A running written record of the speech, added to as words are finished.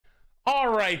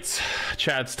All right,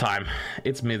 chat, it's time.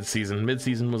 It's mid-season.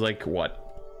 Mid-season was like,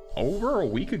 what? Over a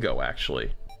week ago,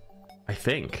 actually. I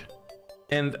think.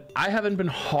 And I haven't been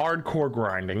hardcore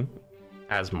grinding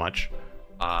as much.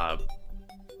 I'll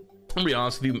be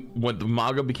honest with you, when the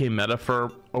manga became meta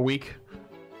for a week.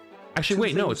 Actually,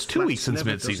 wait, no, it's 2 weeks since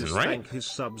mid-season, right?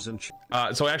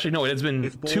 So actually, no, it has been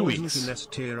 2 weeks.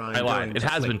 I lied. It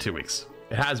has been 2 weeks.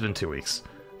 It has been 2 weeks.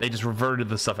 They just reverted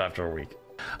the stuff after a week.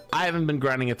 I haven't been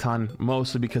grinding a ton,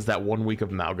 mostly because that 1 week of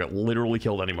Malga literally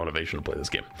killed any motivation to play this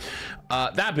game.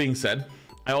 That being said,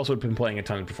 I also had been playing a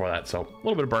ton before that, so a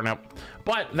little bit of burnout.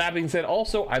 But that being said,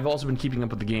 also, I've also been keeping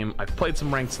up with the game. I've played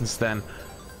some ranked since then.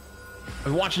 I've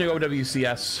been watching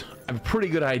OWCS. I have a pretty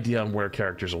good idea on where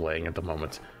characters are laying at the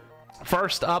moment.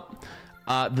 First up,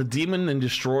 the Demon and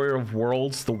Destroyer of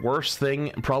Worlds, the worst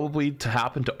thing probably to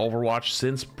happen to Overwatch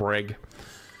since Brig.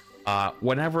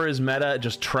 Whenever his meta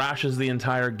just trashes the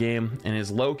entire game, and his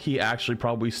low-key actually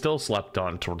probably still slept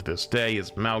on toward this day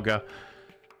is Malga.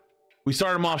 We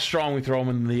start him off strong, we throw him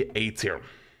in the A tier.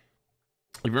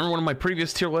 You remember one of my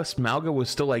previous tier lists, Malga was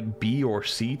still like B or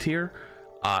C tier.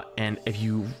 And if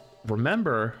you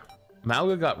remember,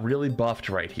 Malga got really buffed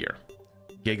right here.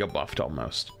 Giga buffed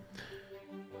almost.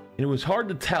 And it was hard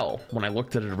to tell when I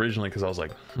looked at it originally because I was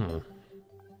like,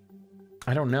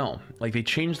 I don't know. Like, they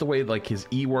changed the way like his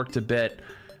E worked a bit,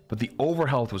 but the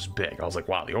overhealth was big. I was like,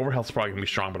 wow, the overhealth's probably gonna be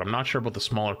strong, but I'm not sure about the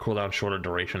smaller cooldown, shorter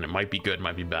duration. It might be good,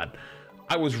 might be bad.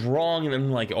 I was wrong, and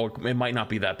I'm like, oh, it might not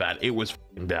be that bad. It was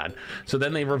f***ing bad. So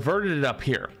then they reverted it up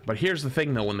here. But here's the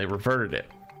thing, though, when they reverted it,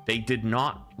 they did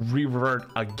not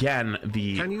revert again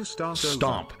the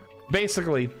stomp.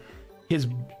 Basically, his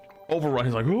overrun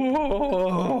is like,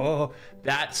 oh,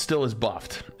 that still is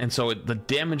buffed. And so the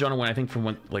damage on it went, I think,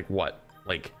 from like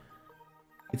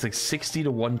it's like 60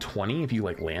 to 120 if you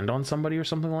like land on somebody or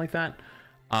something like that.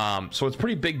 So it's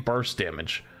pretty big burst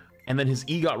damage. And then his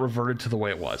E got reverted to the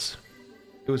way it was.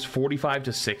 It was 45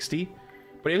 to 60,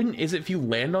 but even is it if you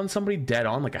land on somebody dead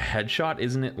on like a headshot,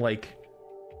 isn't it like,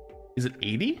 is it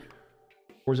 80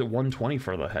 or is it 120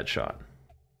 for the headshot?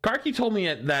 Karki told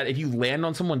me that if you land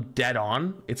on someone dead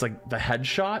on, it's like the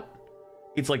headshot,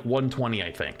 it's like 120,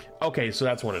 I think. Okay, so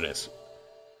that's what it is.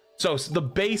 So the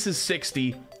base is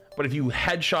 60, but if you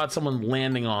headshot someone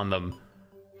landing on them,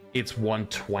 it's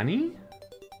 120.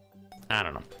 I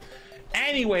don't know.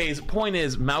 Anyways, point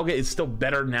is, Malga is still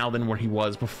better now than where he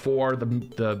was before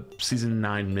the Season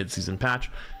 9 mid-season patch.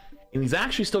 And he's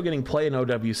actually still getting play in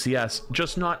OWCS,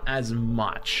 just not as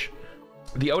much.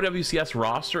 The OWCS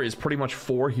roster is pretty much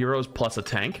 4 heroes plus a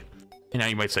tank. And now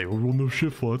you might say, well, no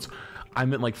shit, floods. I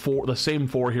meant like the same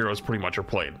 4 heroes pretty much are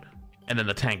played. And then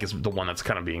the tank is the one that's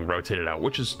kind of being rotated out,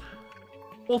 which is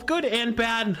both good and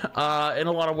bad in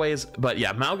a lot of ways. But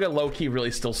yeah, Malga low-key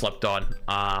really still slept on.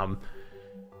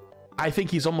 I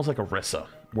think he's almost like a Rissa,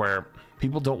 where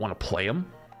people don't want to play him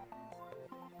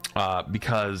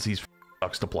because he's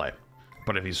sucks to play.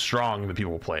 But if he's strong, then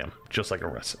people will play him, just like a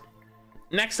Rissa.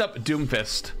 Next up,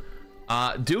 Doomfist.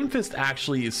 Doomfist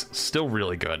actually is still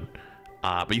really good,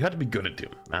 but you have to be good at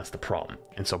Doom. That's the problem.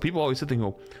 And so people always sit there and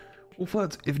go, well,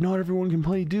 Floods, if not everyone can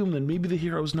play Doom, then maybe the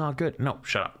hero's not good. No,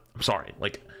 shut up. I'm sorry.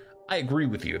 Like, I agree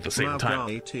with you at the same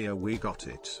time. Tier, we got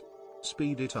it.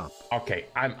 Speed it up. Okay,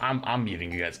 I'm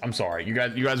muting you guys. I'm sorry. You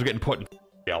guys are getting put in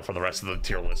jail for the rest of the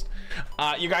tier list.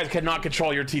 You guys cannot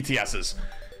control your TTSs.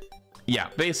 Yeah,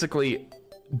 basically,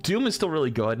 Doom is still really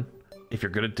good if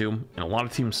you're good at Doom, and a lot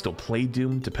of teams still play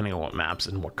Doom depending on what maps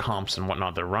and what comps and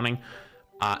whatnot they're running.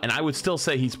 And I would still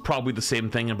say he's probably the same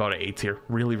thing about an A tier.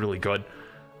 Really, really good.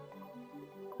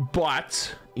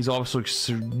 But he's also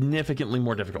significantly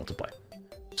more difficult to play.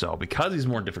 So because he's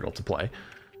more difficult to play,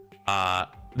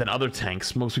 than other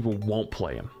tanks, most people won't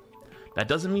play him. That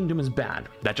doesn't mean Doom is bad.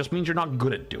 That just means you're not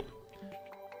good at Doom,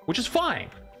 which is fine.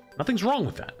 Nothing's wrong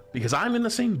with that because I'm in the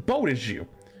same boat as you.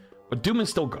 But Doom is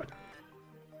still good.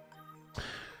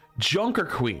 Junker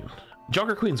Queen.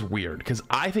 Junker Queen's weird because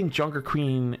I think Junker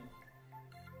Queen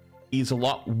is a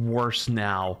lot worse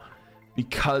now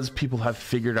because people have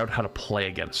figured out how to play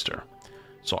against her.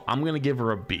 So I'm gonna give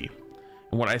her a B.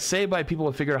 And what I say by people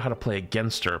have figured out how to play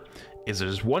against her is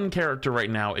there's one character right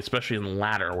now, especially in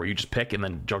ladder, where you just pick and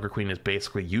then Junker Queen is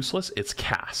basically useless. It's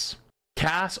Cass.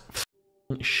 Cass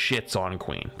shits on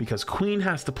Queen because Queen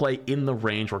has to play in the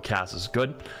range where Cass is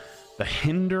good. The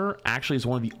Hinder actually is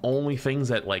one of the only things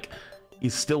that like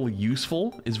is still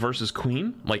useful is versus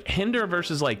Queen. Like Hinder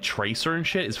versus like Tracer and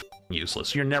shit is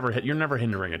useless. You're never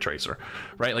hindering a Tracer,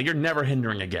 right? Like you're never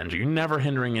hindering a Genji. You're never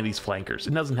hindering any of these flankers.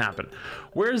 It doesn't happen.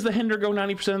 Where does the Hinder go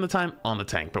 90% of the time? On the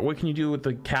tank. But what can you do with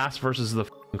the Cass versus the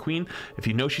Queen. If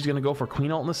you know she's going to go for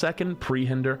Queen ult in the second,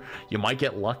 pre-hinder. You might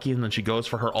get lucky and then she goes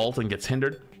for her ult and gets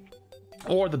hindered.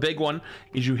 Or the big one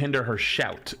is you hinder her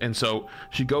shout. And so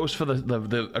she goes for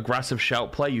the aggressive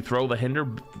shout play. You throw the hinder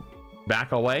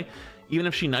back away. Even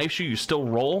if she knifes you, you still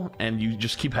roll and you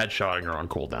just keep headshotting her on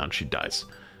cooldown. She dies.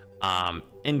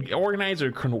 In organized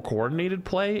or coordinated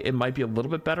play, it might be a little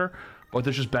bit better, but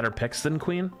there's just better picks than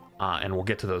Queen. And we'll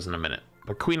get to those in a minute.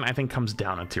 But Queen, I think, comes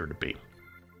down a tier to B.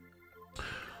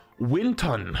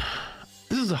 Winton.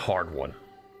 This is a hard one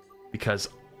because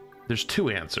there's two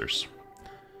answers.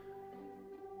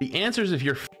 The answer is if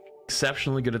you're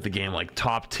exceptionally good at the game, like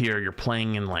top tier, you're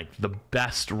playing in like the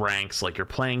best ranks, like you're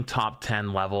playing top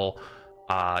 10 level,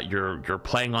 you're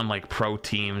playing on like pro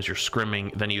teams, you're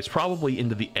scrimming, then he's probably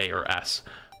into the A or S.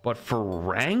 But for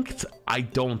ranked, I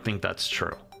don't think that's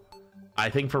true.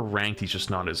 I think for ranked, he's just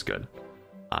not as good.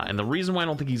 And the reason why I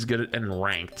don't think he's good in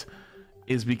ranked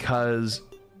is because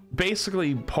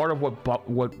basically part of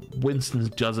what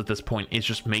Winston does at this point is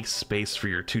just make space for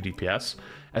your 2 DPS,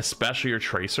 especially your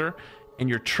Tracer, and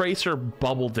your Tracer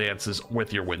bubble dances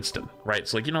with your Winston, right?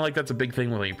 So like, you know, like that's a big thing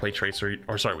when you play Tracer,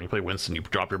 or sorry, when you play Winston, you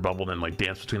drop your bubble and then like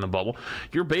dance between the bubble.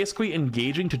 You're basically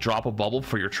engaging to drop a bubble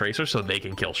for your Tracer so they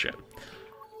can kill shit.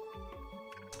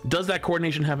 Does that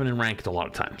coordination happen in ranked a lot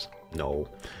of times? No.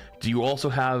 Do you also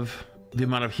have the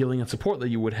amount of healing and support that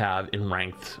you would have in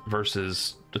ranked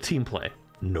versus the team play?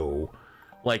 No.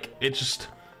 Like, it's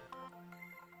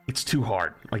too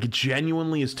hard. Like, it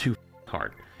genuinely is too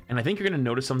hard. And I think you're going to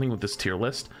notice something with this tier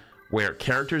list where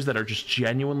characters that are just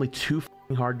genuinely too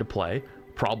hard to play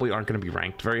probably aren't going to be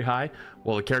ranked very high,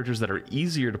 while the characters that are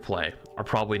easier to play are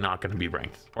probably not going to be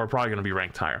ranked, or probably going to be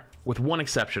ranked higher, with one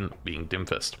exception being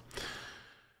Doomfist.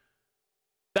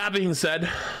 That being said,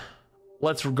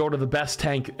 let's go to the best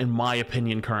tank, in my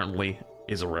opinion, currently,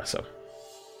 is Orisa.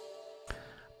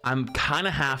 I'm kind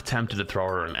of half tempted to throw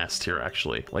her in S tier,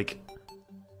 actually. Like,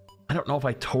 I don't know if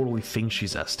I totally think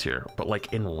she's S tier, but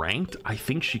like in ranked, I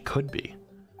think she could be.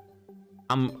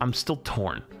 I'm still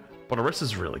torn, but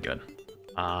Orisa's really good.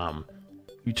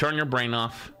 You turn your brain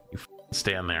off, you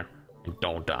stand there, and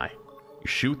don't die. You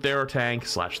shoot their tank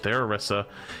 / their Orisa.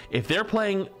 If they're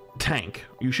playing tank,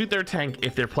 you shoot their tank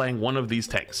if they're playing one of these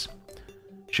tanks.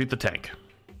 Shoot the tank.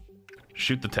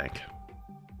 Shoot the tank.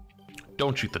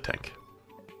 Don't shoot the tank.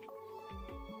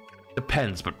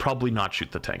 Depends, but probably not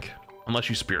shoot the tank. Unless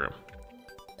you spear him.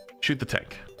 Shoot the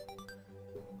tank.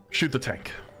 Shoot the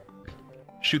tank.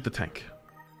 Shoot the tank.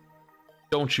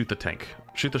 Don't shoot the tank.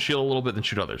 Shoot the shield a little bit, then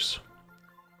shoot others.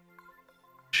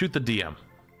 Shoot the DM.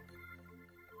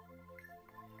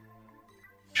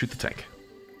 Shoot the tank.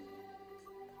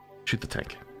 Shoot the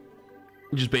tank.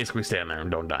 You just basically stand there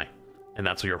and don't die. And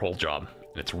that's your whole job.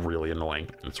 And it's really annoying.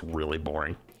 And it's really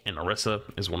boring. And Orisa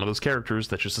is one of those characters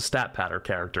that's just a stat pattern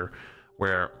character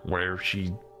where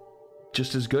she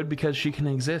just is good because she can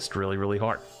exist really, really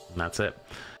hard. And that's it.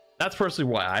 That's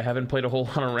personally why I haven't played a whole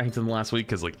lot of ranked in the last week,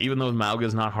 because like even though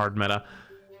Mauga's not hard meta,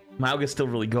 Mauga's still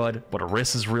really good, but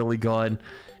Orisa's really good.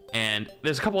 And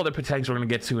there's a couple other tanks we're going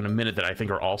to get to in a minute that I think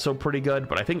are also pretty good,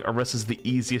 but I think Orisa's the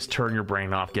easiest turn your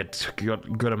brain off, get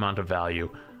good amount of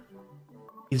value.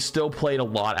 He's still played a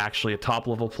lot, actually, a top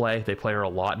level play. They play her a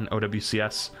lot in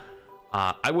OWCS.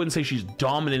 I wouldn't say she's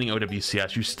dominating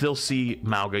OWCS. You still see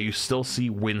Mauga, you still see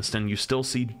Winston, you still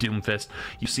see Doomfist,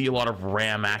 you see a lot of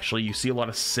Ram, actually, you see a lot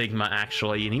of Sigma,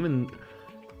 actually, and even,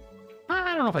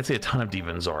 I don't know if I'd say a ton of D.Va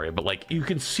and Zarya, but like, you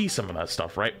can see some of that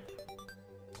stuff, right?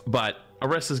 But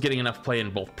Orisa's getting enough play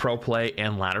in both pro play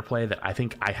and ladder play that I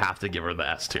think I have to give her the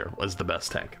S tier as the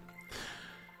best tank.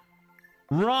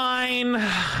 Rein.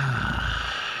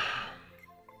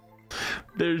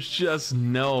 There's just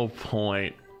no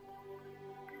point.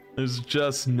 There's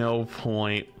just no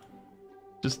point.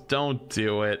 Just don't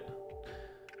do it.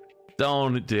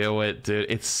 Don't do it, dude.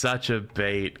 It's such a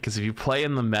bait. Because if you play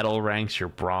in the metal ranks, you're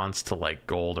bronze to like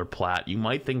gold or plat, you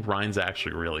might think Rein's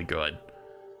actually really good.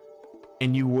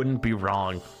 And you wouldn't be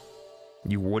wrong.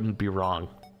 You wouldn't be wrong.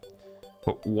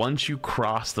 But once you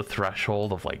cross the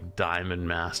threshold of like Diamond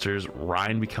Masters,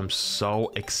 Rein becomes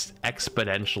so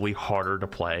exponentially harder to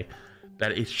play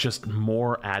that it's just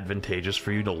more advantageous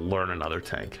for you to learn another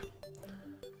tank.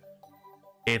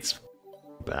 It's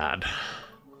bad.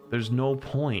 There's no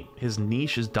point. His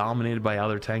niche is dominated by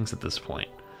other tanks at this point.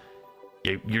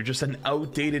 You're just an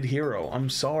outdated hero. I'm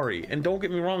sorry. And don't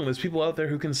get me wrong, there's people out there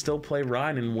who can still play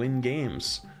Rein and win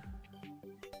games.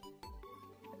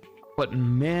 But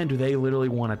man, do they literally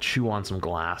want to chew on some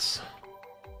glass.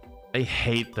 They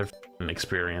hate their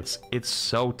experience. It's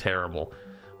so terrible.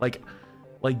 Like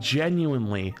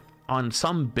genuinely, on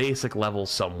some basic level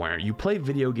somewhere, you play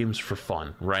video games for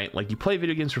fun, right? Like, you play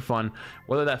video games for fun,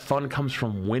 whether that fun comes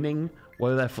from winning,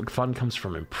 whether that fun comes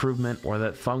from improvement, or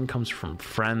that fun comes from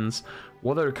friends,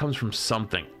 whether it comes from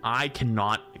something. I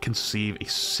cannot conceive a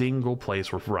single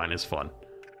place where Run is fun.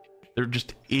 There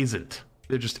just isn't.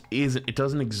 There just isn't. It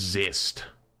doesn't exist.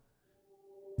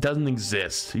 It doesn't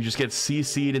exist. You just get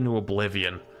CC'd into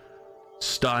oblivion.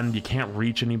 Stunned. You can't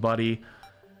reach anybody.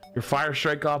 Your Fire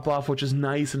Strike got buff, which is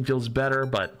nice and feels better,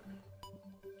 but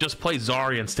just play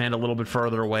Zarya and stand a little bit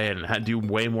further away and do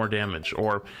way more damage.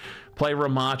 Or play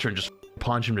Ramattra and just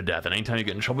punch him to death. And anytime you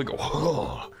get in trouble, you go,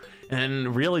 oh.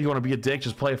 And really, if you want to be a dick,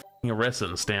 just play a Orisa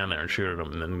and stand there and shoot at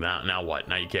him. And then now what?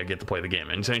 Now you can't get to play the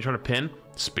game. Anytime you try to pin,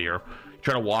 spear.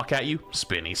 Try to walk at you,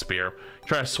 spinny spear.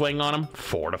 Try to swing on him,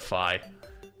 fortify.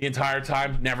 The entire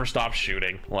time, never stop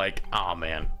shooting. Like, oh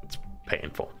man, it's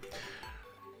painful.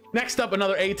 Next up,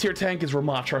 another A tier tank is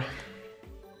Ramattra.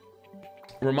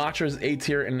 Ramattra is A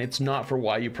tier, and it's not for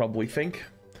why you probably think.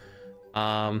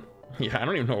 Yeah, I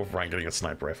don't even know if getting a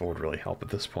sniper rifle would really help at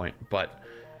this point, but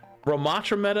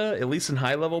Ramattra meta, at least in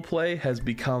high level play, has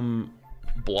become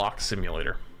block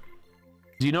simulator.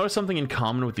 Do you notice something in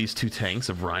common with these two tanks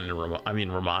of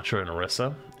Ramattra and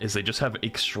Orisa? Is they just have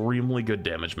extremely good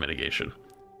damage mitigation.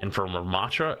 And for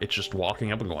Ramattra, it's just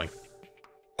walking up and going,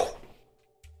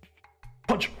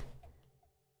 punch!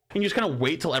 And you just kind of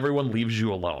wait till everyone leaves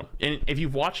you alone. And if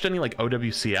you've watched any like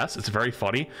OWCS, it's very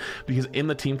funny because in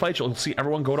the team fight, you'll see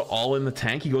everyone go to all in the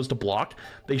tank. He goes to block.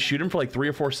 They shoot him for like 3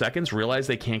 or 4 seconds, realize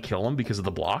they can't kill him because of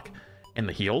the block and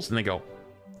the heals, and they go,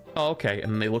 oh, okay.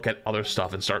 And they look at other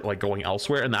stuff and start like going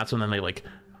elsewhere. And that's when then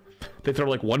they throw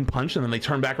like one punch and then they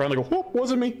turn back around and they go, oh,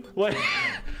 wasn't me. Like,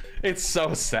 it's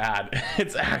so sad.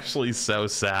 It's actually so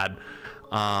sad.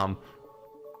 And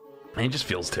it just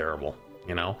feels terrible,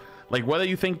 you know? Like, whether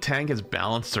you think tank is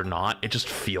balanced or not, it just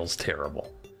feels terrible.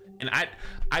 And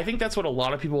I think that's what a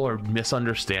lot of people are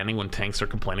misunderstanding when tanks are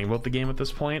complaining about the game at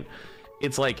this point.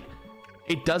 It's like,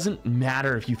 it doesn't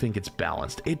matter if you think it's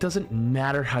balanced. It doesn't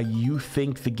matter how you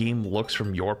think the game looks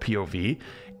from your POV.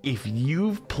 If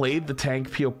you've played the tank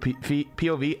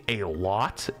POV a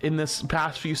lot in this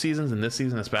past few seasons, and this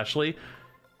season especially,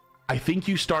 I think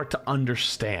you start to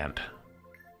understand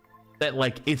that,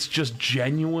 like, it's just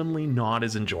genuinely not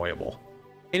as enjoyable.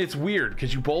 And it's weird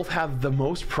because you both have the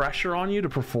most pressure on you to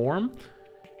perform,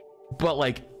 but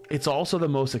like, it's also the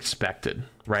most expected,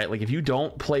 right? Like, if you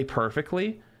don't play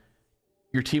perfectly,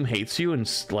 your team hates you and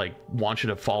like wants you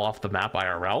to fall off the map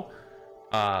IRL.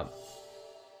 But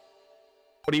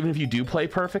even if you do play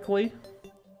perfectly,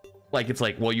 like, it's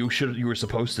like, well, you were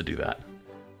supposed to do that.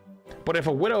 But if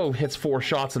a Widow hits 4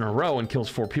 shots in a row and kills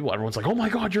 4 people, everyone's like, oh my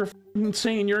god, you're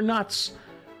insane, you're nuts.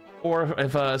 Or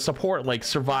if a support like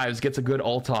survives, gets a good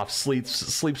ult off,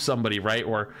 sleeps somebody, right?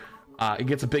 Or it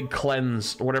gets a big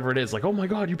cleanse or whatever it is, like, oh my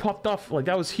god, you popped off, like,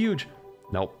 that was huge.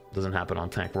 Nope, doesn't happen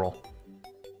on tank roll.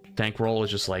 Tank roll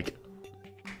is just like,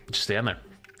 just stand there.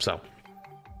 So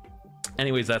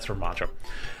anyways, that's from Matcha.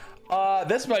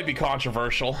 This might be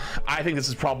controversial. I think this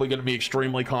is probably going to be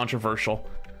extremely controversial.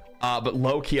 But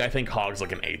low-key, I think Hog's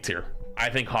like an A tier. I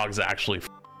think Hog's actually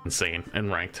insane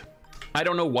and ranked. I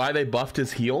don't know why they buffed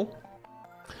his heal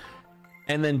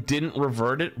and then didn't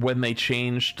revert it when they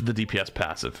changed the DPS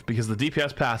passive, because the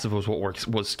DPS passive was what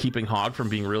was keeping Hog from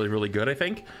being really, really good, I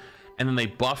think. And then they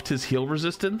buffed his heal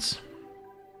resistance,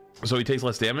 so he takes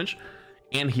less damage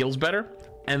and heals better.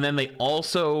 And then they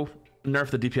also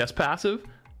nerfed the DPS passive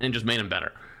and just made him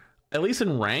better. At least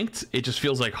in ranked, it just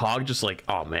feels like Hog just like,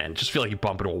 oh man, just feel like you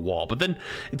bump into a wall. But then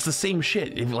it's the same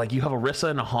shit. If like you have Orisa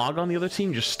and a Hog on the other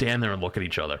team, just stand there and look at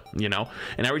each other, you know?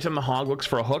 And every time the Hog looks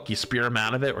for a hook, you spear him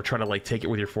out of it or try to like take it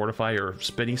with your Fortify or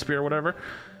spinning spear or whatever.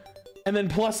 And then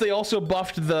plus they also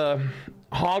buffed the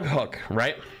Hog hook,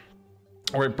 right?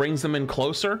 Or it brings them in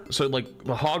closer. So like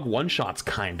the Hog one-shot's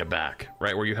kind of back,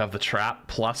 right? Where you have the trap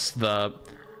plus the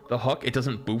hook, it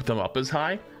doesn't boot them up as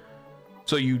high.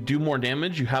 So you do more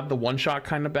damage, you have the one-shot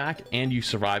kind of back, and you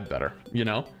survive better, you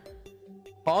know?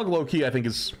 Hog low-key, I think,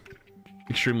 is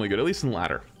extremely good, at least in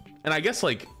ladder. And I guess,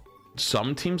 like,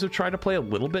 some teams have tried to play a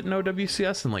little bit in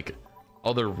OWCS and, like,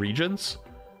 other regions.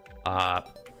 But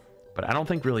I don't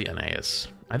think really NA is.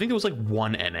 I think it was, like,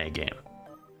 one NA game.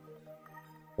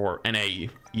 Or NA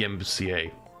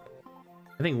EMCA.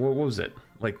 I think, what was it?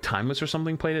 Like, Timeless or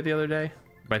something played it the other day?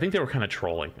 But I think they were kind of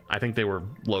trolling. I think they were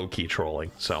low-key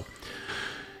trolling, so...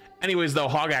 Anyways, though,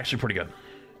 Hog actually pretty good.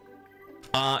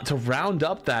 To round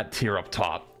up that tier up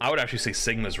top, I would actually say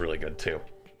Sigma's really good, too.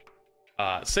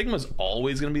 Sigma's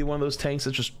always going to be one of those tanks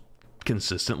that's just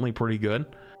consistently pretty good.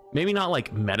 maybe not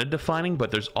like meta defining,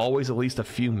 but there's always at least a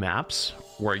few maps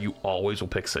where you always will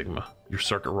pick Sigma. Your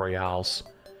Circuit Royales,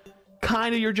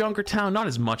 kind of your Junkertown, not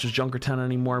as much as Junkertown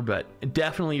anymore, but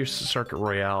definitely your Circuit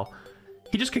Royale.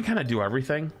 He just can kind of do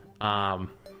everything. And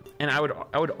I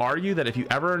would argue that if you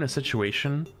ever in a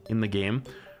situation in the game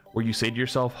where you say to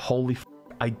yourself, holy f,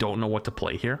 I don't know what to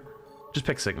play here, just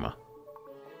pick Sigma.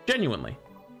 Genuinely.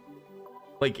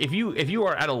 Like if you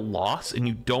are at a loss and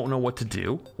you don't know what to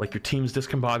do, like your team's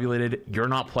discombobulated, you're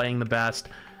not playing the best,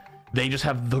 they just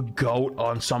have the GOAT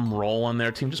on some role on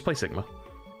their team, just play Sigma.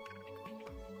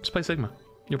 Just play Sigma.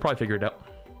 You'll probably figure it out.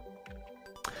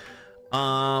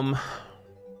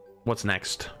 What's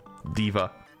next?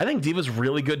 Diva. I think Diva's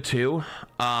really good too,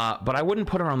 but I wouldn't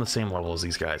put her on the same level as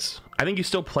these guys. I think you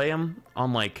still play them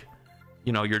on, like,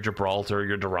 you know, your Gibraltar,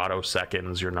 your Dorado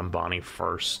seconds, your Numbani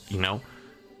first, you know?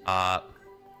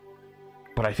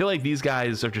 But I feel like these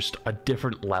guys are just a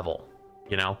different level,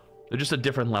 you know? They're just a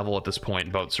different level at this point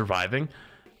about surviving.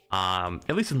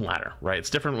 At least in ladder, right?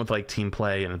 It's different with, like, team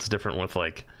play, and it's different with,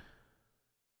 like,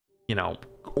 you know,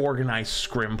 organized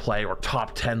scrim play or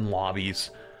top 10 lobbies.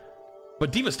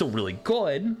 But Diva's still really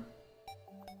good.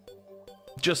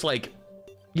 Just like,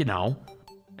 you know,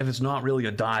 if it's not really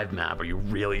a dive map, are you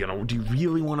really gonna, do you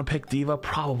really want to pick Diva?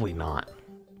 Probably not.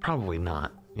 Probably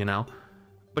not, you know?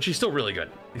 But she's still really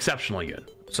good. Exceptionally good.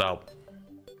 So,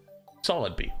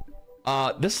 solid B.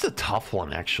 This is a tough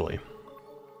one, actually.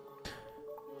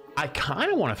 I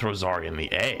kind of want to throw Zarya in the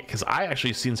A, because I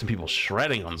actually seen some people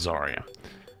shredding on Zarya.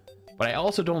 But I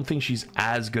also don't think she's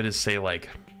as good as, say, like,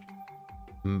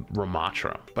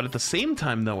 Ramatra. But at the same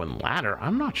time, though, in ladder,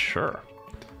 I'm not sure.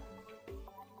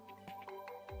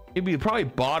 Maybe probably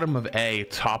bottom of A,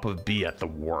 top of B at the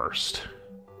worst.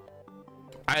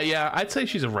 Yeah, I'd say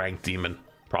she's a ranked demon,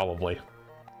 probably.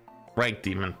 Ranked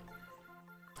demon.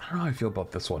 I don't know how I feel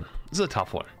about this one. This is a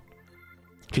tough one.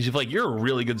 Because if, like, you're a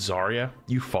really good Zarya,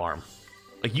 you farm.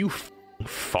 Like, you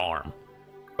farm.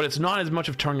 But it's not as much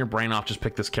of turn your brain off, just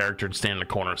pick this character and stand in the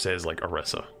corner and say it's like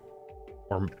Orisa.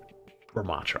 Or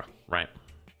Ramatra, right?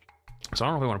 So I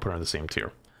don't know if I want to put her in the same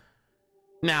tier.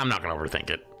 Nah, I'm not going to overthink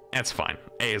it. That's fine.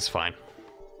 A is fine.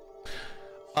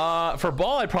 For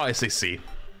ball, I'd probably say C.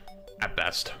 At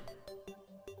best.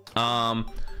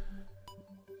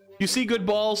 You see good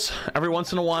balls every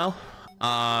once in a while.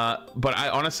 But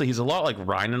honestly, he's a lot like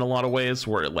Ryan in a lot of ways,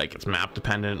 where like it's map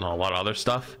dependent and a lot of other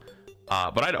stuff.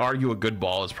 But I'd argue a good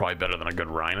ball is probably better than a good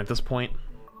Ryan at this point.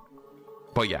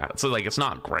 But yeah, so like it's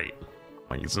not great.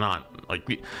 Like it's not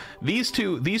like these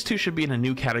two should be in a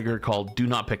new category called do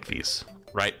not pick these,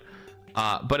 right?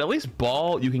 But at least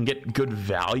ball, you can get good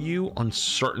value on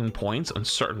certain points on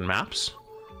certain maps.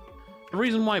 The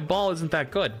reason why ball isn't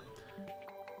that good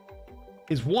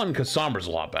is one, because Sombra's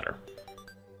a lot better.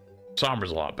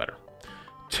 Sombra's a lot better.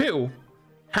 Two,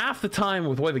 half the time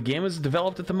with the way the game is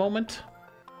developed at the moment,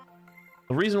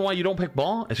 the reason why you don't pick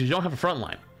ball is because you don't have a front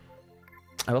line.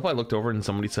 I love how I looked over and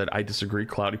somebody said, I disagree,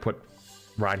 Cloudy put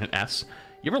Ryan in S.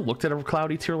 You ever looked at a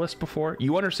Cloudy tier list before?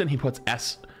 You understand he puts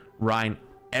S, Ryan,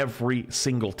 every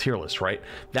single tier list, right?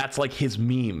 That's like his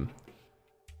meme.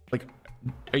 Like,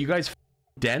 are you guys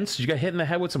dense? Did you get hit in the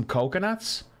head with some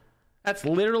coconuts? That's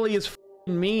literally his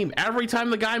meme. Every time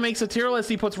the guy makes a tier list,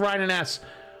 he puts Ryan in S.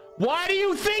 Why do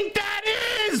you think that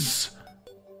is?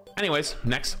 Anyways,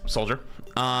 next, Soldier.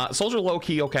 Soldier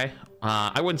low-key, okay.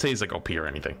 I wouldn't say he's like OP or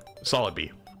anything. Solid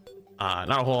B.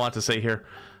 Not a whole lot to say here.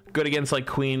 Good against like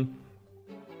Queen.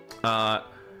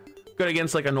 Good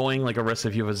against like annoying like Orisa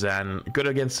if you have a Zen. Good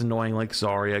against annoying like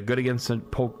Zarya. Good against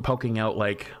poking out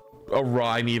like a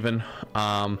Rhyme even.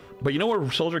 But you know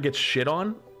where Soldier gets shit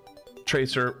on?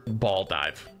 Tracer, ball,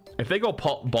 dive. If they go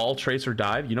ball, tracer,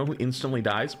 dive, you know who instantly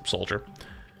dies? Soldier.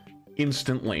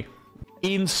 Instantly.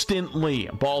 Instantly.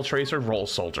 Ball, tracer, roll,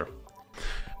 Soldier.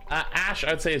 Ashe,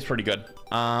 I'd say is pretty good.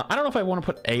 I don't know if I want to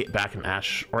put A back in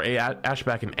Ashe or Ashe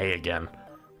back in A again.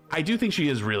 I do think she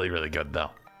is really, really good though.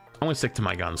 I'm gonna stick to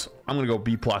my guns. I'm gonna go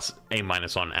B+, A-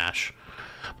 on Ashe.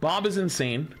 Bob is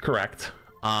insane, correct.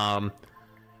 But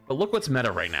look what's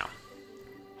meta right now.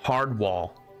 Hard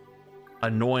wall.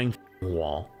 Annoying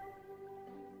wall.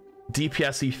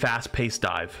 DPS-y fast-paced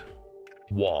dive.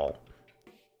 Wall.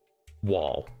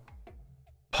 Wall.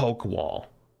 Poke wall.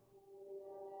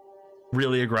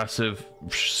 Really aggressive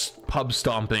pub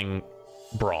stomping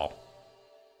brawl.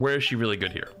 Where is she really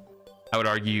good here? I would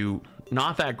argue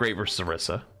not that great versus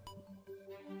Orisa.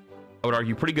 I would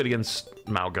argue pretty good against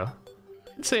Mauga.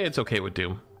 I'd say it's okay with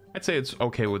Doom. I'd say it's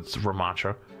okay with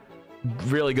Ramatra.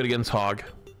 Really good against Hog.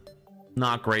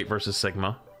 Not great versus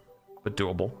Sigma, but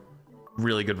doable.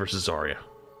 Really good versus Zarya.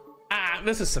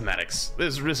 This is semantics.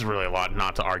 This is really a lot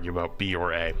not to argue about B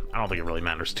or A. I don't think it really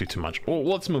matters too much. Well,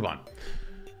 let's move on.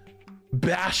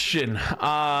 Bastion.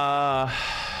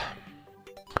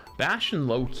 Bastion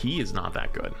low key is not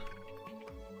that good.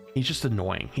 He's just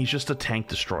annoying. He's just a tank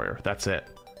destroyer. That's it.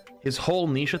 His whole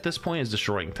niche at this point is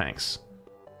destroying tanks.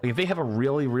 Like, if they have a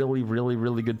really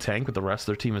good tank, but the rest of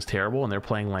their team is terrible, and they're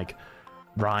playing like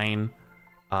Ryan,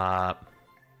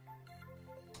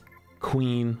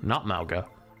 Queen, not Malga,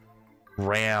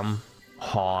 Ram,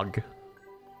 Hog,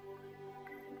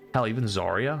 hell, even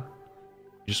Zarya,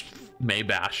 just May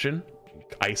Bastion,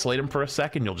 isolate him for a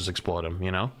second, you'll just explode him,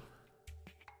 you know?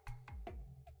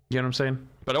 You know what I'm saying?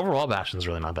 But overall, Bastion's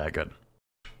really not that good.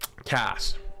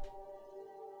 Cass.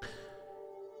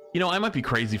 You know, I might be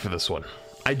crazy for this one.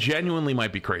 I genuinely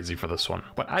might be crazy for this one,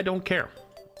 but I don't care.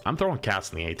 I'm throwing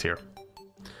Cass in the A tier.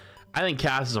 I think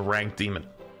Cass is a ranked demon.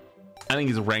 I think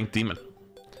he's a ranked demon.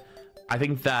 I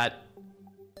think that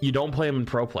you don't play him in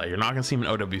pro play. You're not going to see him in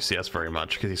OWCS very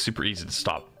much because he's super easy to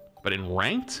stop. But in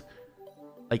ranked,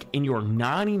 like in your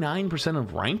 99%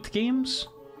 of ranked games,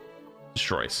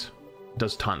 destroys.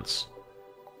 Does tons.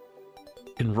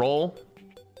 Can roll,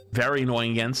 very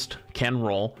annoying against. Can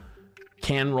roll /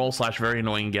 very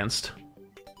annoying against.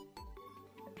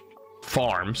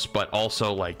 Farms, but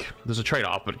also like there's a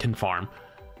trade-off, but can farm.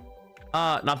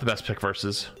 Not the best pick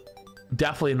versus.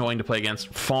 Definitely annoying to play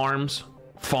against. Farms,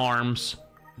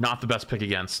 not the best pick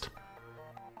against.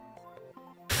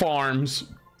 Farms.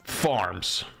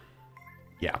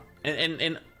 Yeah.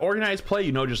 And organized play,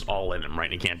 you know, just all in him, right?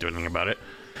 You can't do anything about it.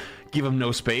 Give him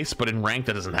no space, but in rank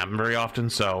that doesn't happen very often,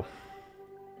 so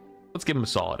let's give him a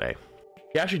solid A.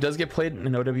 He actually does get played in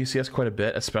OWCS quite a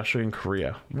bit, especially in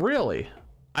Korea. Really?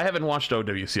 I haven't watched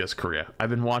OWCS Korea. I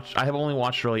have only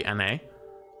watched really NA.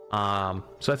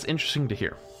 So that's interesting to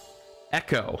hear.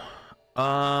 Echo.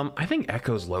 I think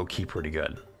Echo's low-key pretty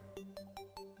good.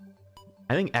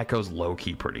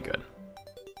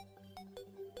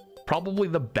 Probably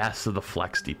the best of the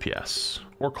flex DPS,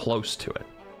 or close to it.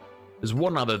 There's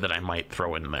one other that I might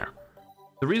throw in there.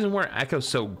 The reason why Echo's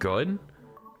so good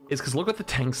is because look at the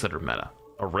tanks that are meta.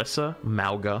 Orisa,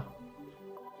 Malga,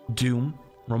 Doom,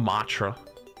 Ramatra,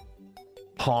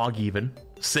 Hog even,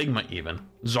 Sigma even,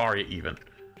 Zarya even.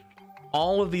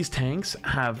 All of these tanks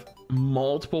have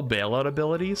multiple bailout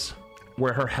abilities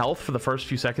where her health for the first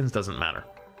few seconds doesn't matter,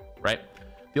 right?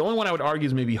 The only one I would argue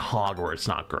is maybe Hog, where it's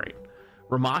not great.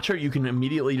 Ramatra, you can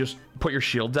immediately just put your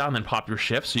shield down, then pop your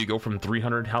shift, so you go from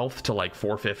 300 health to like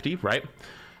 450, right?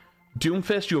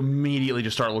 Doomfist, you immediately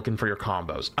just start looking for your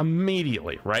combos.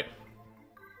 Immediately, right?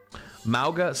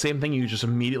 Malga, same thing, you just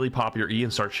immediately pop your E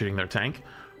and start shooting their tank.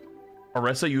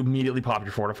 Orisa, you immediately pop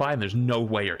your Fortify, and there's no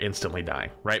way you're instantly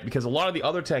dying, right? Because a lot of the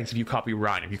other tanks, if you copy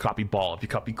Ryan, if you copy Ball, if you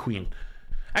copy Queen...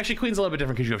 Actually, Queen's a little bit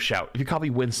different because you have Shout. If you copy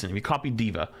Winston, if you copy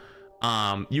Diva...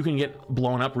 you can get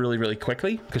blown up really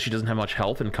quickly because she doesn't have much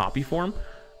health in copy form.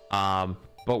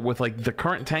 But with like the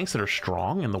current tanks that are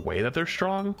strong and the way that they're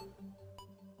strong,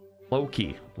 low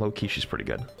key she's pretty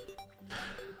good.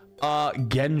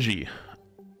 Genji,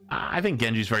 I think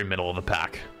Genji's very middle of the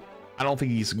pack. I don't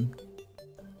think he's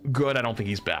good. I don't think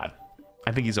he's bad.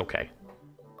 I think he's okay.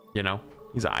 You know,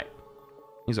 he's alright.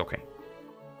 He's okay.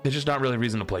 There's just not really a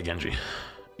reason to play Genji,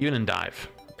 even in dive.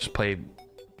 Just play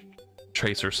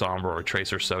Tracer Sombra or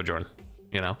Tracer Sojourn,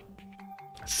 you know?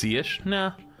 C-ish?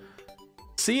 Nah.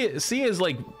 C is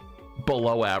like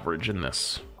below average in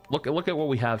this. Look at what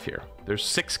we have here. There's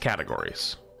 6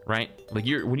 categories, right? Like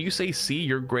when you say C,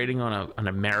 you're grading on an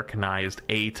Americanized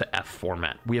A to F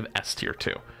format. We have S tier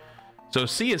too. So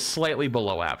C is slightly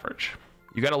below average.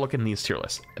 You got to look in these tier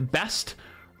lists. Best,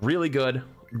 really good,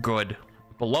 good.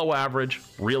 Below average,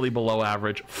 really below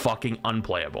average, fucking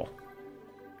unplayable.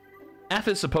 F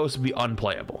is supposed to be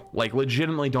unplayable. Like,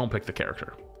 legitimately don't pick the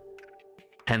character.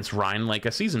 Hence, Ryan, like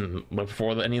a season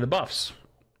before any of the buffs,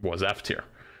 was F tier.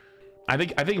 I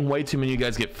think way too many of you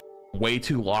guys get way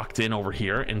too locked in over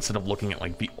here instead of looking at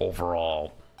like the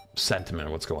overall sentiment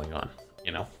of what's going on,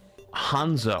 you know?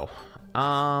 Hanzo.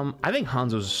 I think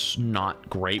Hanzo's not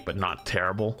great, but not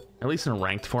terrible. At least in a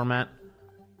ranked format.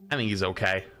 I think he's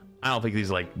okay. I don't think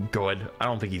he's like good. I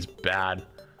don't think he's bad.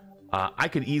 I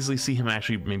could easily see him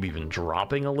actually maybe even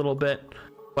dropping a little bit.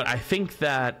 But I think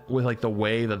that with like the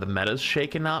way that the meta's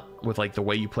shaken up, with like the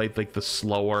way you played like the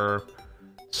slower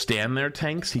stand there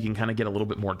tanks, he can kind of get a little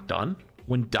bit more done.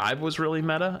 When dive was really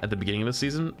meta at the beginning of the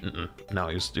season, no,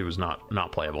 it was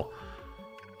not playable.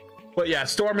 But yeah,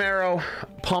 Storm Arrow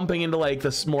pumping into like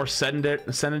this more sedentary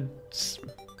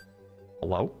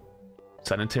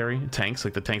tanks,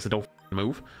 like the tanks that don't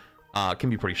move, can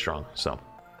be pretty strong. So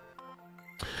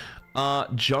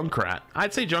Junkrat.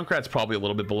 I'd say Junkrat's probably a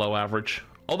little bit below average.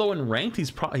 Although in ranked,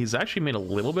 he's actually made a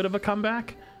little bit of a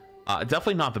comeback.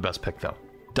 Definitely not the best pick though.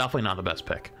 Definitely not the best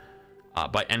pick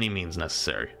by any means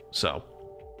necessary. So,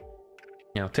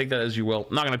 you know, take that as you will.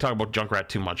 I'm not going to talk about Junkrat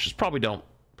too much. Just probably don't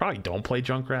play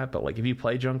Junkrat. But like, if you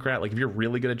play Junkrat, like if you're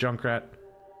really good at Junkrat,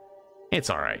 it's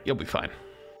all right. You'll be fine.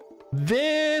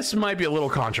 This might be a little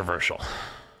controversial.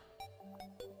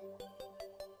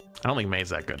 I don't think May's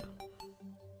that good.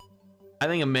 I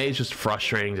think May's just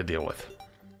frustrating to deal with.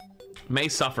 May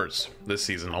suffers this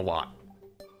season a lot,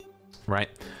 right?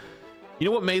 You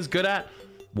know what May's good at?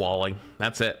 Walling.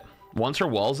 That's it. Once her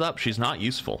wall's up, she's not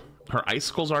useful. Her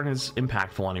icicles aren't as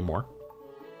impactful anymore.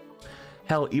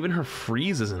 Hell, even her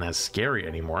freeze isn't as scary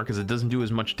anymore because it doesn't do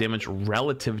as much damage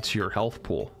relative to your health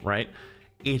pool, right?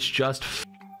 It's just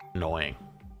annoying.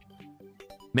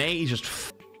 May is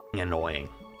just annoying,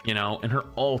 you know, and her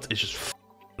ult is just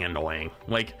annoying.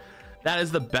 Like, that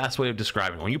is the best way of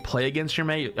describing it. When you play against your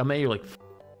May, you're like,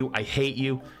 I hate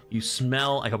you. You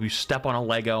smell. I hope you step on a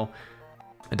Lego.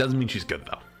 It doesn't mean she's good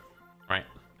though, right?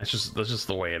 That's just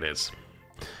the way it is.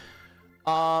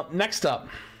 Next up,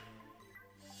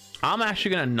 I'm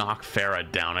actually gonna knock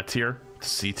Pharah down a tier to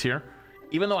C tier,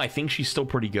 even though I think she's still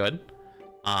pretty good.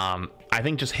 I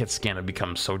think just hit scan have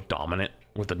become so dominant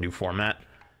with the new format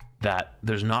that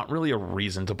there's not really a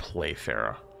reason to play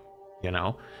Pharah, you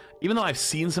know? Even though I've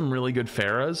seen some really good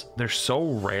Pharahs, they're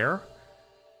so rare,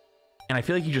 and I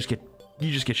feel like you just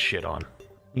get shit on,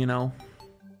 you know?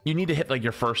 You need to hit like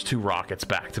your first 2 rockets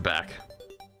back to back.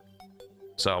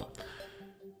 So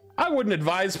I wouldn't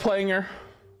advise playing her,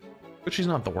 but she's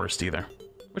not the worst either,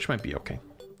 which might be okay.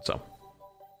 So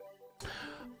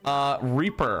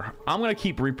Reaper, I'm gonna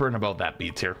keep Reaper in about that B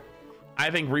tier.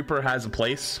 I think Reaper has a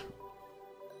place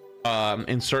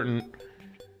in certain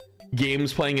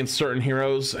games, playing in certain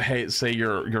heroes. Hey, say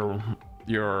your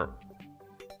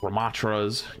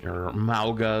Ramatras, your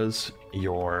Malgas,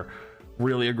 your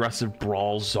really aggressive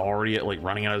brawl Zarya, like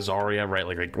running out of Zarya, right?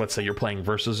 Like let's say you're playing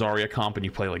versus Zarya comp and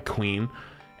you play like Queen,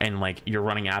 and like you're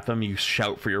running at them, you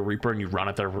shout for your Reaper and you run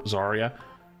at their Zarya.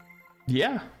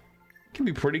 Yeah, it can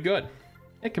be pretty good.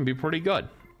 It can be pretty good.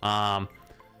 But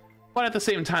at the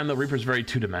same time, the Reaper's very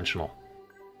two-dimensional.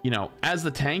 You know, as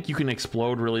the tank, you can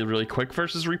explode really, really quick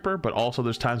versus Reaper, but also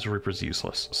there's times where Reaper's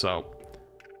useless. So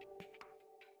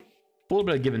a little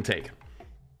bit of give and take.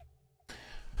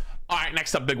 All right,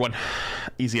 next up, big one.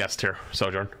 Easy S tier,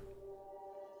 Sojourn.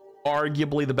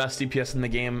 Arguably the best DPS in the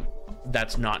game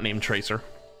that's not named Tracer.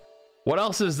 What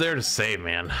else is there to say,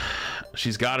 man?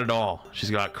 She's got it all. She's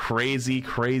got crazy,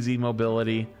 crazy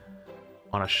mobility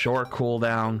on a short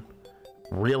cooldown,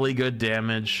 really good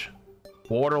damage,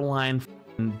 borderline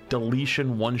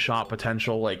deletion one-shot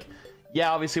potential. Like,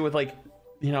 yeah, obviously with like,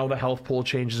 you know, the health pool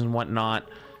changes and whatnot,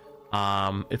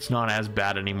 it's not as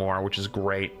bad anymore, which is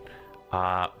great.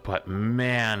 But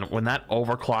man, when that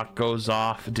overclock goes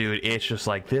off, dude, it's just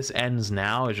like, this ends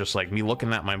now. It's just like me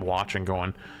looking at my watch and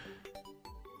going,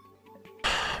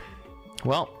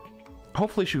 well,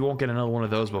 hopefully she won't get another one of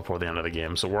those before the end of the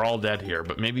game, so we're all dead here.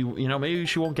 But maybe, you know, maybe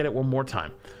she won't get it one more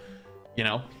time. You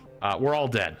know, we're all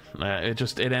dead.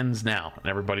 It ends now and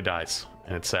everybody dies,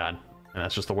 and it's sad, and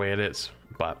that's just the way it is.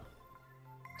 But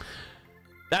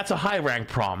that's a high rank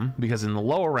problem, because in the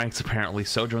lower ranks apparently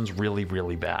Sojourn's really,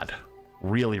 really bad.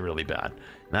 Really, really bad.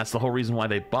 And that's the whole reason why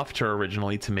they buffed her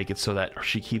originally, to make it so that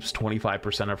she keeps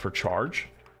 25% of her charge.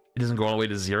 It doesn't go all the way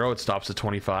to 0, it stops at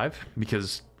 25,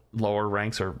 because lower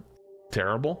ranks are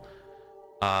terrible.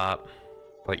 But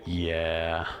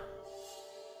yeah,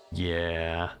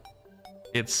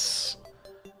 it's,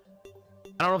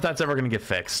 I don't know if that's ever gonna get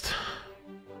fixed,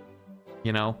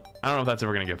 you know? I don't know if that's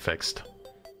ever gonna get fixed.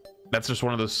 That's just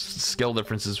one of those skill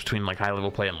differences between like high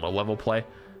level play and low level play.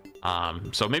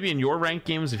 So maybe in your ranked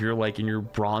games, if you're like in your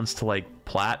bronze to like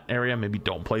plat area, maybe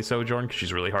don't play Sojourn, because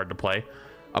she's really hard to play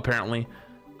apparently.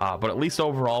 But at least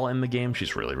overall in the game,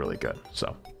 she's really, really good.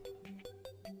 So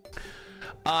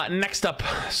next up,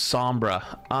 Sombra.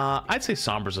 I'd say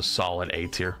Sombra's a solid A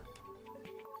tier.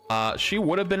 She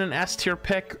would have been an S tier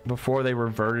pick before they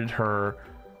reverted her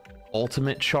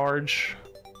ultimate charge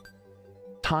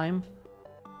time.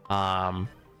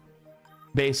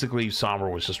 Basically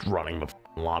Sombra was just running the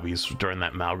lobbies during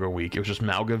that Malga week. It was just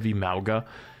Malga v Malga,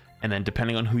 and then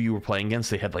depending on who you were playing against,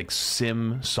 they had like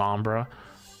Sim Sombra,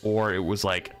 or it was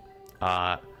like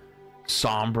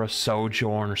Sombra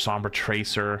Sojourn or Sombra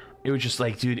Tracer. It was just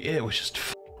like, dude, it was just,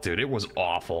 dude, it was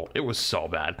awful. It was so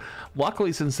bad.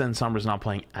 Luckily, since then, Sombra's not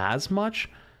playing as much.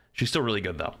 She's still really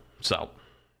good though, so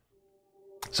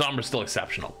Sombra's still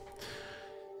exceptional.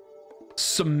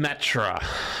 Symmetra.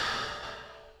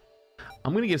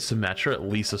 I'm gonna give Symmetra at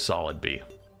least a solid B.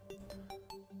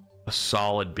 A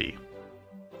solid B.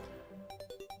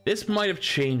 This might have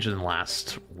changed in the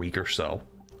last week or so.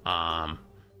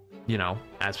 You know,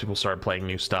 as people started playing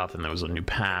new stuff and there was a new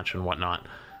patch and whatnot.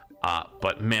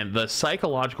 But man, the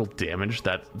psychological damage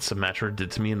that Symmetra did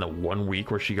to me in the 1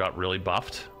 week where she got really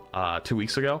buffed 2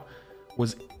 weeks ago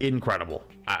was incredible.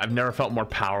 I've never felt more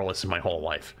powerless in my whole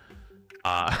life.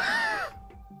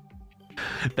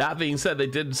 That being said, they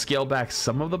did scale back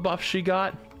some of the buffs she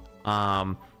got.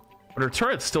 But her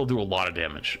turrets still do a lot of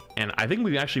damage. And I think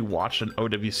we actually watched an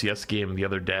OWCS game the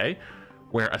other day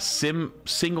where a sim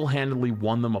single-handedly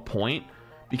won them a point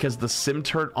because the sim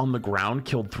turret on the ground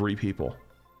killed 3 people.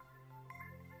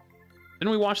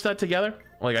 Didn't we watch that together?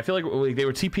 Like, I feel like they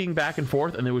were TPing back and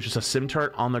forth and there was just a sim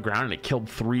turret on the ground and it killed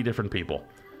 3 different people.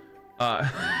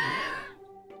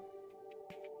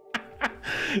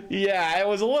 Yeah, it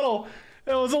was a little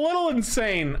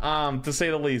insane, to say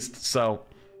the least. So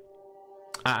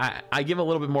I give a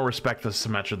little bit more respect to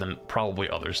Symmetra than probably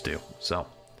others do. So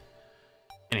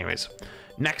anyways,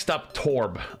 next up,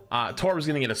 Torb. Torb is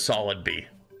gonna get a solid B.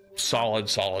 Solid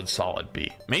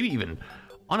B. Maybe even,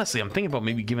 honestly, I'm thinking about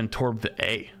maybe giving Torb the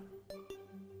A.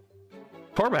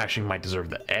 Torb actually might deserve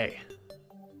the A.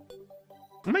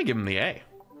 I might give him the A.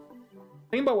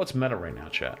 Think about what's meta right now,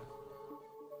 chat.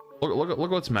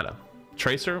 Look what's meta.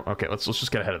 Tracer. Okay, let's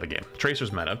just get ahead of the game.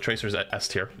 Tracer's meta. Tracer's at S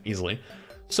tier easily.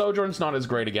 Sojourn's not as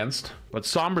great against, but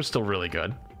Sombra's still really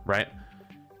good, right?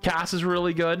 Cass is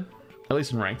really good, at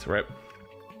least in ranked, right?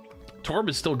 Torb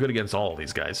is still good against all of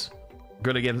these guys.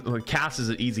 Good against Cass is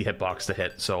an easy hitbox to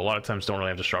hit, so a lot of times don't really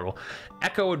have to struggle.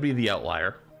 Echo would be the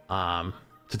outlier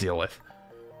to deal with,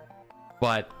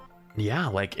 but yeah,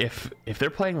 like if they're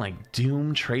playing like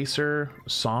Doom, Tracer,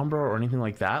 Sombra, or anything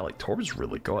like that, like Torb is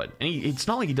really good, and it's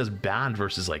not like he does bad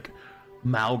versus like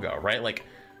Malga, right? Like,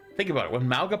 think about it. When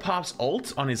Malga pops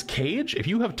ult on his cage, if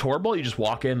you have Torb, you just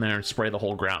walk in there and spray the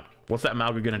whole ground. What's that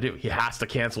Malga gonna do? He has to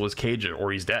cancel his cage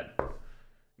or he's dead.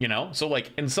 You know? So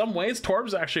like in some ways,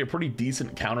 Torb's actually a pretty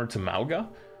decent counter to Malga.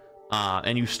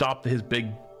 And you stop his big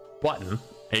button,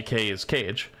 aka his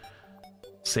cage.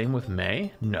 Same with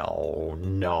Mei? No.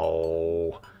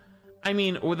 I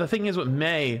mean, well, the thing is with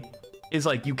Mei is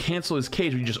like you cancel his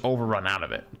cage and you just overrun out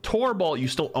of it. Torb, you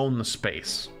still own the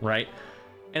space, right?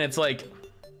 And it's like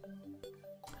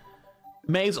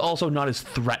Mei's also not as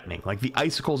threatening. Like the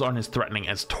icicles aren't as threatening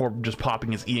as Torb just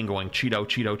popping his E and going Cheeto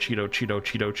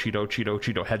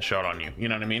headshot on you. You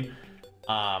know what I mean?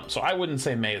 So I wouldn't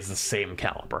say Mei is the same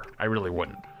caliber. I really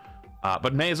wouldn't.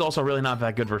 But Mei is also really not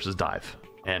that good versus dive.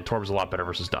 And Torb's a lot better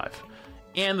versus dive.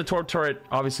 And the Torb turret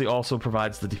obviously also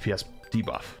provides the DPS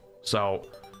debuff. So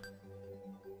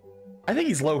I think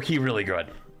he's low-key really good.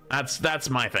 That's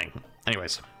my thing.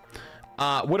 Anyways.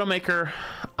 Widowmaker,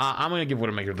 I'm gonna give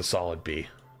Widowmaker the solid B.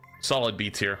 Solid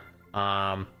B tier.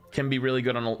 Can be really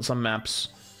good on some maps.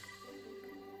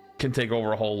 Can take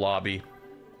over a whole lobby.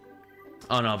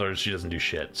 On others, she doesn't do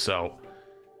shit. So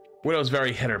Widow's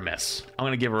very hit or miss. I'm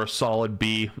gonna give her a solid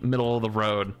B, middle of the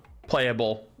road,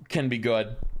 playable, can be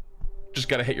good. Just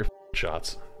gotta hit your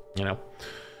shots, you know.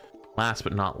 Last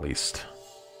but not least,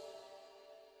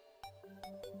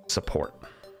 support.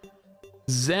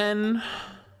 Zen.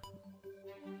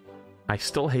 I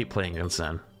still hate playing against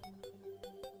Zen.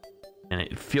 And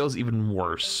it feels even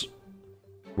worse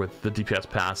with the DPS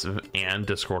passive and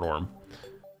Discord Orb.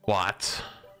 But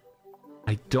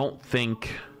I don't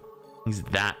think he's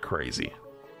that crazy.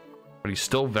 But he's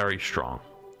still very strong,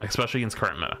 especially against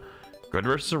current meta. Good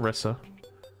versus Orisa.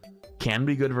 Can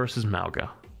be good versus Malga.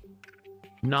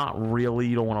 Not really,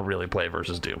 you don't want to really play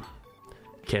versus Doom.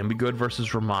 Can be good versus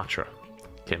Ramatra.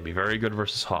 Can be very good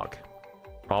versus Hog.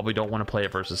 Probably don't want to play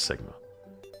it versus Sigma.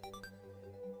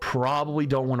 Probably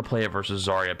don't want to play it versus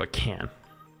Zarya, but can.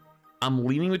 I'm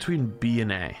leaning between B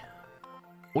and A.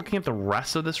 Looking at the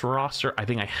rest of this roster, I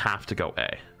think I have to go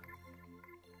A.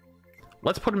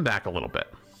 Let's put him back a little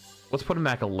bit.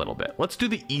 Let's do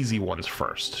the easy ones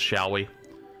first, shall we?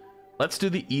 Let's do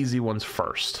the easy ones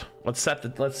first. Let's set the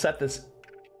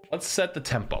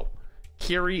tempo.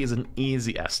 Kiri is an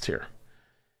easy S tier.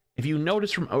 If you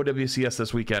notice from OWCS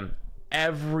this weekend,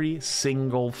 every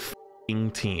single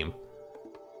team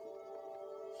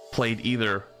played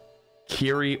either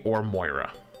Kiri or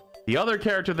Moira. The other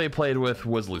character they played with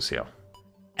was Lucio.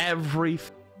 Every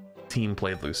team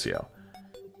played Lucio.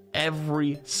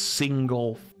 Every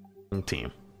single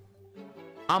team.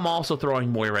 I'm also throwing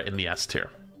Moira in the S tier.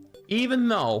 Even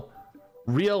though,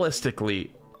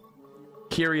 realistically,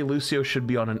 Kiri Lucio should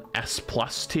be on an S+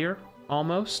 tier,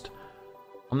 almost.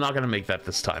 I'm not going to make that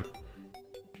this time.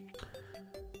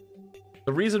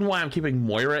 The reason why I'm keeping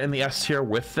Moira in the S tier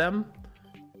with them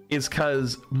is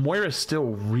because Moira is still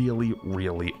really,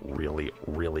 really, really,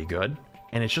 really good.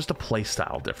 And it's just a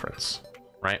playstyle difference,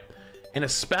 right? And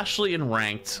especially in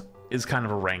ranked is kind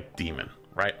of a ranked demon,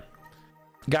 right?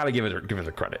 Gotta give it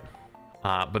the credit.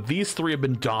 But these three have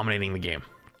been dominating the game.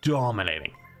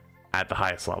 Dominating at the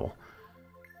highest level.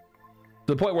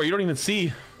 To the point where you don't even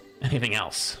see anything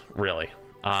else, really.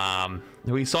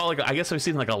 We saw, like, I guess I've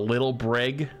seen like a little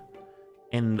Brig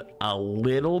and a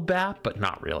little Bap, but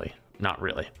not really. Not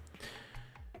really.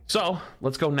 So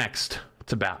let's go next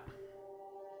to Bap.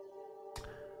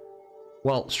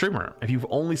 Well, streamer, if you've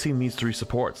only seen these three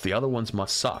supports, the other ones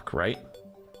must suck, right?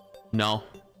 No,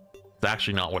 it's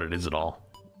actually not what it is at all.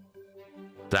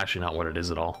 It's actually not what it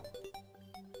is at all.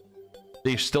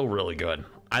 They're still really good.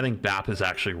 I think Bap is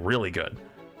actually really good,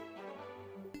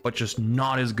 but just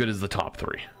not as good as the top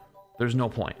three. There's no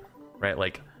point, right?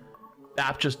 Like,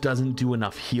 Bap just doesn't do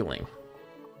enough healing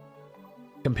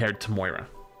compared to Moira.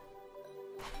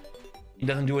 He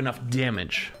doesn't do enough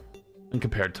damage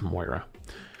compared to Moira.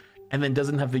 And then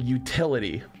doesn't have the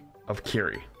utility of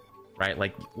Kiri, right?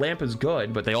 Like, Lamp is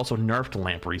good, but they also nerfed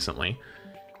Lamp recently.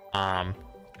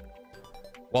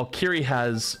 While Kiri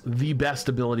has the best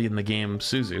ability in the game,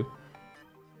 Suzu,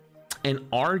 and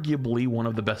arguably one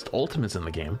of the best ultimates in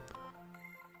the game,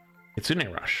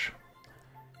 Kitsune Rush,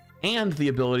 and the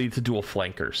ability to dual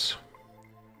flankers,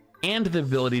 and the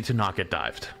ability to not get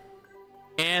dived,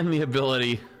 and the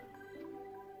ability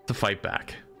to fight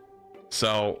back.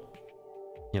 So,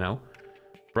 you know,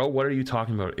 bro, what are you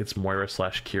talking about? It's Moira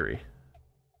 / Kiri.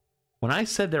 When I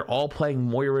said they're all playing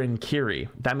Moira and Kiri,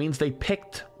 that means they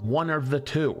picked one of the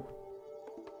two.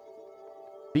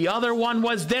 The other one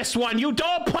was this one. You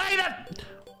don't play that.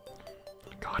 Oh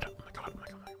my god. Oh my god. Oh my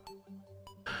god. Oh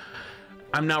my god.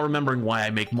 I'm now remembering why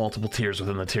I make multiple tiers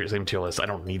within the same tier list. I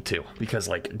don't need to, because,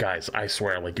 like, guys, I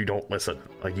swear, like, you don't listen.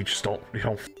 Like, you just don't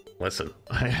listen.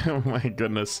 Oh my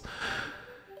goodness.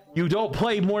 You don't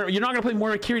play Moira. You're not gonna play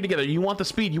Moira and Kiri together. You want the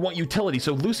speed, you want utility.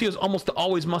 So Lucio's almost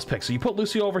always must pick. So you put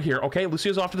Lucio over here, okay?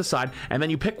 Lucio's off to the side, and then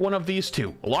you pick one of these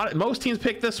two. Most teams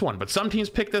pick this one, but some teams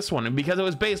pick this one, and because it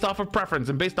was based off of preference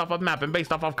and based off of map and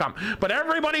based off of comp. But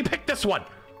everybody picked this one.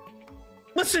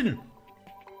 Listen.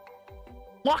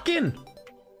 Lock in.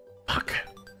 Fuck.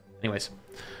 Anyways,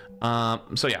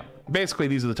 so yeah, basically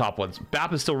these are the top ones.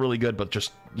 Bap is still really good, but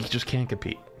you just can't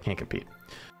compete. Can't compete.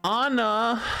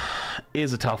 Ana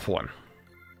is a tough one,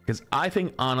 because I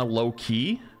think Ana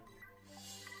low-key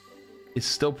is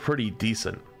still pretty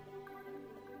decent,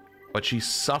 but she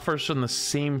suffers from the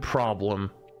same problem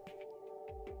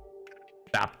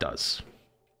Bap does,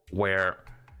 where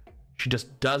she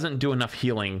just doesn't do enough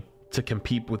healing to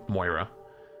compete with Moira,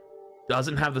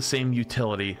 doesn't have the same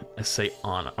utility as, say,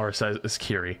 Ana, or as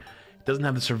Kiri, doesn't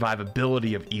have the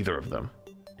survivability of either of them,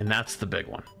 and that's the big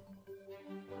one.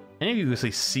 Any of you who say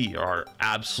C are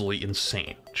absolutely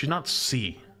insane. She's not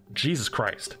C. Jesus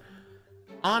Christ.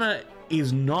 Ana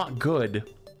is not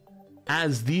good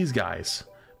as these guys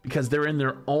because they're in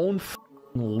their own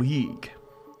league.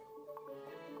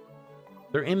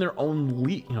 They're in their own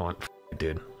league. You know what,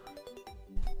 dude?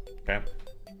 Okay.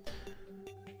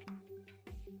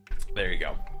 There you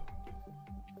go.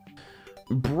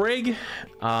 Brig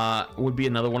would be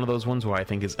another one of those ones where I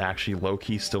think is actually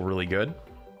low-key still really good.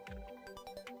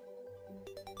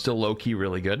 Still low-key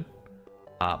really good,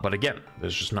 but again,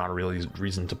 there's just not a really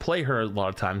reason to play her a lot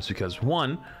of times because,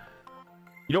 one,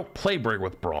 you don't play Brig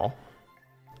with Brawl.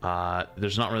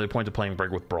 There's not really a point to playing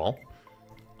Brig with Brawl,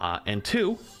 and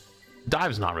two,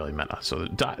 Dive's not really meta. So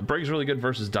Brig's really good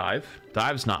versus Dive.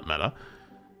 Dive's not meta.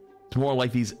 It's more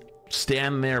like these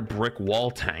stand there brick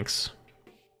wall tanks.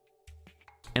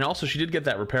 And also, she did get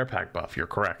that repair pack buff. You're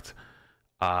correct.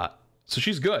 So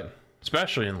she's good,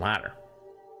 especially in ladder.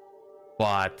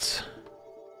 But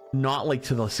not like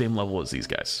to the same level as these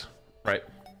guys, right?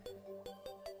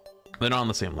 They're not on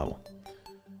the same level.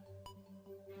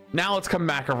 Now let's come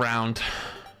back around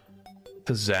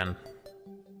to Zen.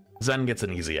 Zen gets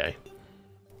an easy A.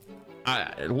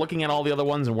 Looking at all the other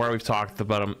ones and where we've talked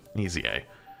about them, easy A.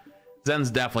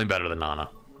 Zen's definitely better than Ana.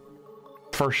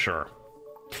 For sure.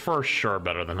 For sure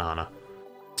better than Ana.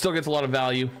 Still gets a lot of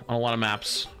value on a lot of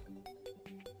maps.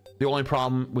 The only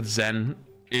problem with Zen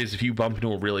is if you bump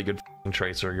into a really good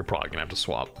tracer, you're probably gonna have to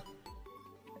swap.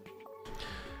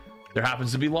 There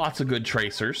happens to be lots of good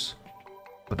tracers,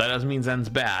 but that doesn't mean Zen's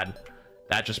bad.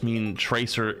 That just means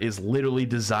tracer is literally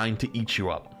designed to eat you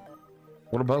up.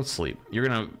 What about sleep?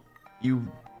 You're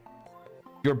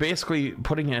basically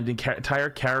putting an entire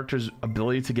character's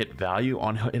ability to get value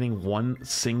on hitting one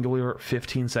singular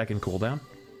 15-second cooldown.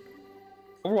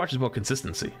 Overwatch is about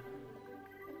consistency.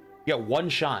 You got one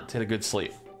shot to hit a good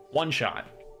sleep. One shot.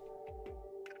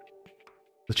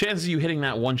 The chances of you hitting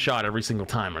that one shot every single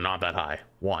time are not that high.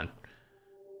 One.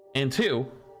 And two,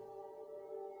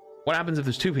 what happens if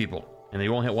there's two people and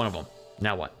you only hit one of them?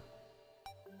 Now what?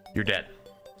 You're dead.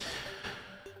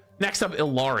 Next up,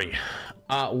 Illari.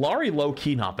 Illari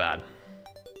low-key not bad.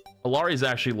 Illari is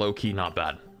actually low-key not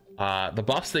bad. The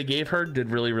buffs they gave her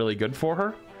did really, really good for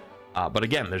her. But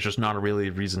again, there's just not a really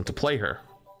reason to play her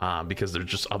because there's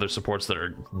just other supports that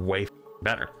are way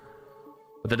better.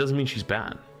 But that doesn't mean she's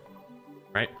bad,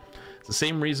 right? It's the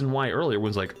same reason why earlier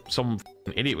was like some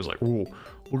idiot was like, "Oh,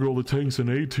 look at all the tanks in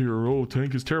A tier. Oh,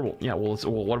 tank is terrible." Yeah, well,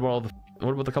 what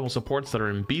about the couple supports that are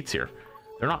in B tier?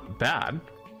 They're not bad.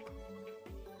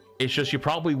 It's just you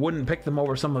probably wouldn't pick them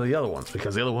over some of the other ones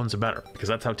because the other ones are better because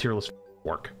that's how tier lists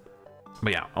work.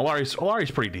 But yeah, Illari's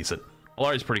pretty decent.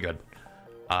 Illari's pretty good.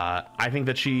 I think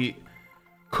that she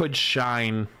could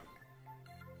shine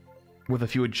with a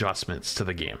few adjustments to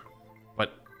the game,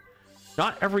 but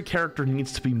not every character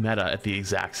needs to be meta at the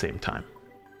exact same time.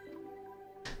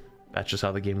 That's just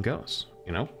how the game goes,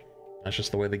 you know? That's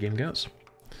just the way the game goes.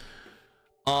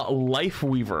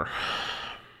 Lifeweaver.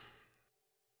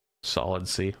 Solid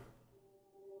C.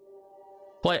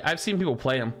 I've seen people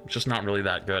play him, just not really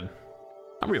that good.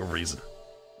 Not really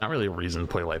a reason to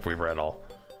play Lifeweaver at all.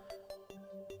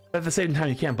 But at the same time,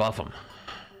 you can't buff him.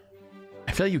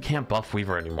 I feel like you can't buff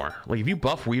Weaver anymore. Like, if you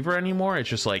buff Weaver anymore, it's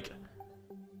just like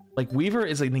Weaver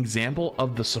is an example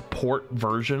of the support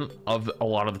version of a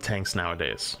lot of the tanks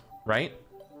nowadays, right?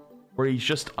 Where he's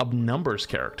just a numbers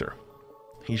character.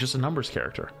 He's just a numbers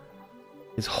character.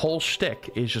 His whole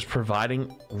shtick is just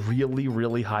providing really,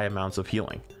 really high amounts of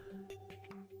healing.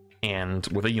 And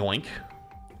with a yoink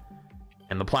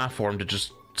and the platform to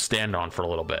just stand on for a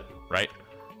little bit, right?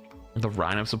 The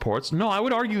Rhino supports. No, I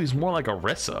would argue he's more like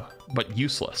Orisa, but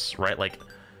useless, right? Like,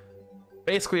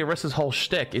 basically Orisa's whole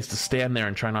shtick is to stand there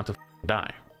and try not to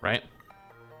die, right?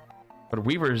 But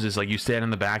Weaver's is like you stand in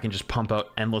the back and just pump out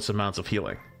endless amounts of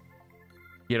healing.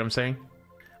 You know what I'm saying?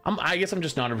 I guess I'm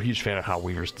just not a huge fan of how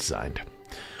Weaver's designed.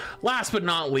 Last but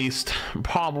not least,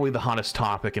 probably the hottest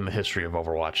topic in the history of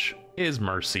Overwatch is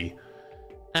Mercy.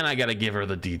 And I gotta give her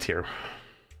the D tier.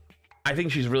 I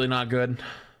think she's really not good.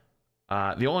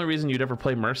 The only reason you'd ever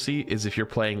play Mercy is if you're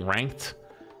playing ranked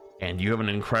and you have an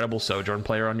incredible Sojourn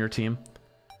player on your team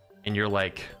and you're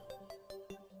like,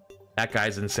 that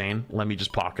guy's insane, let me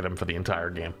just pocket him for the entire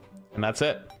game. And that's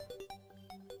it.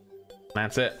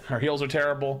 That's it. Her heals are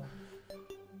terrible.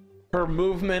 Her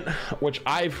movement, which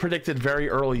I've predicted very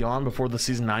early on before the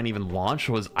Season 9 even launched,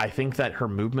 was I think that her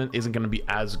movement isn't going to be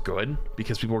as good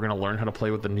because people are going to learn how to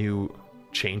play with the new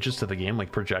changes to the game,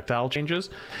 like projectile changes.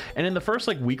 And in the first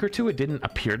like week or two, it didn't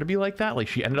appear to be like that. Like,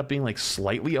 she ended up being like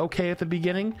slightly okay at the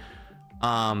beginning.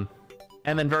 And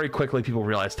then very quickly people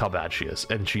realized how bad she is,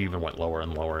 and she even went lower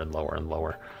and lower and lower and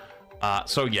lower.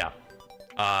 So yeah,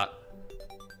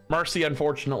 Mercy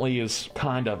unfortunately is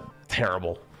kind of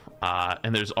terrible.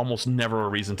 And there's almost never a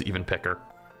reason to even pick her.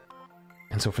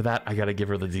 And so for that, I gotta give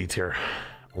her the D tier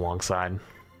alongside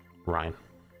Ryan.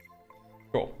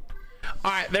 Cool.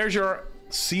 All right, there's your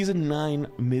Season 9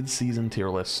 mid-season tier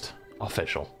list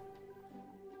official.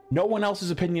 No one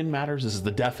else's opinion matters. This is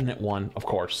the definite one, of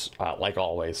course, like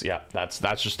always. Yeah, that's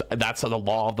the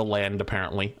law of the land,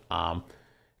 apparently.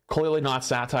 Clearly not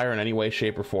satire in any way,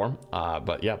 shape, or form.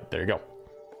 But yeah, there you go.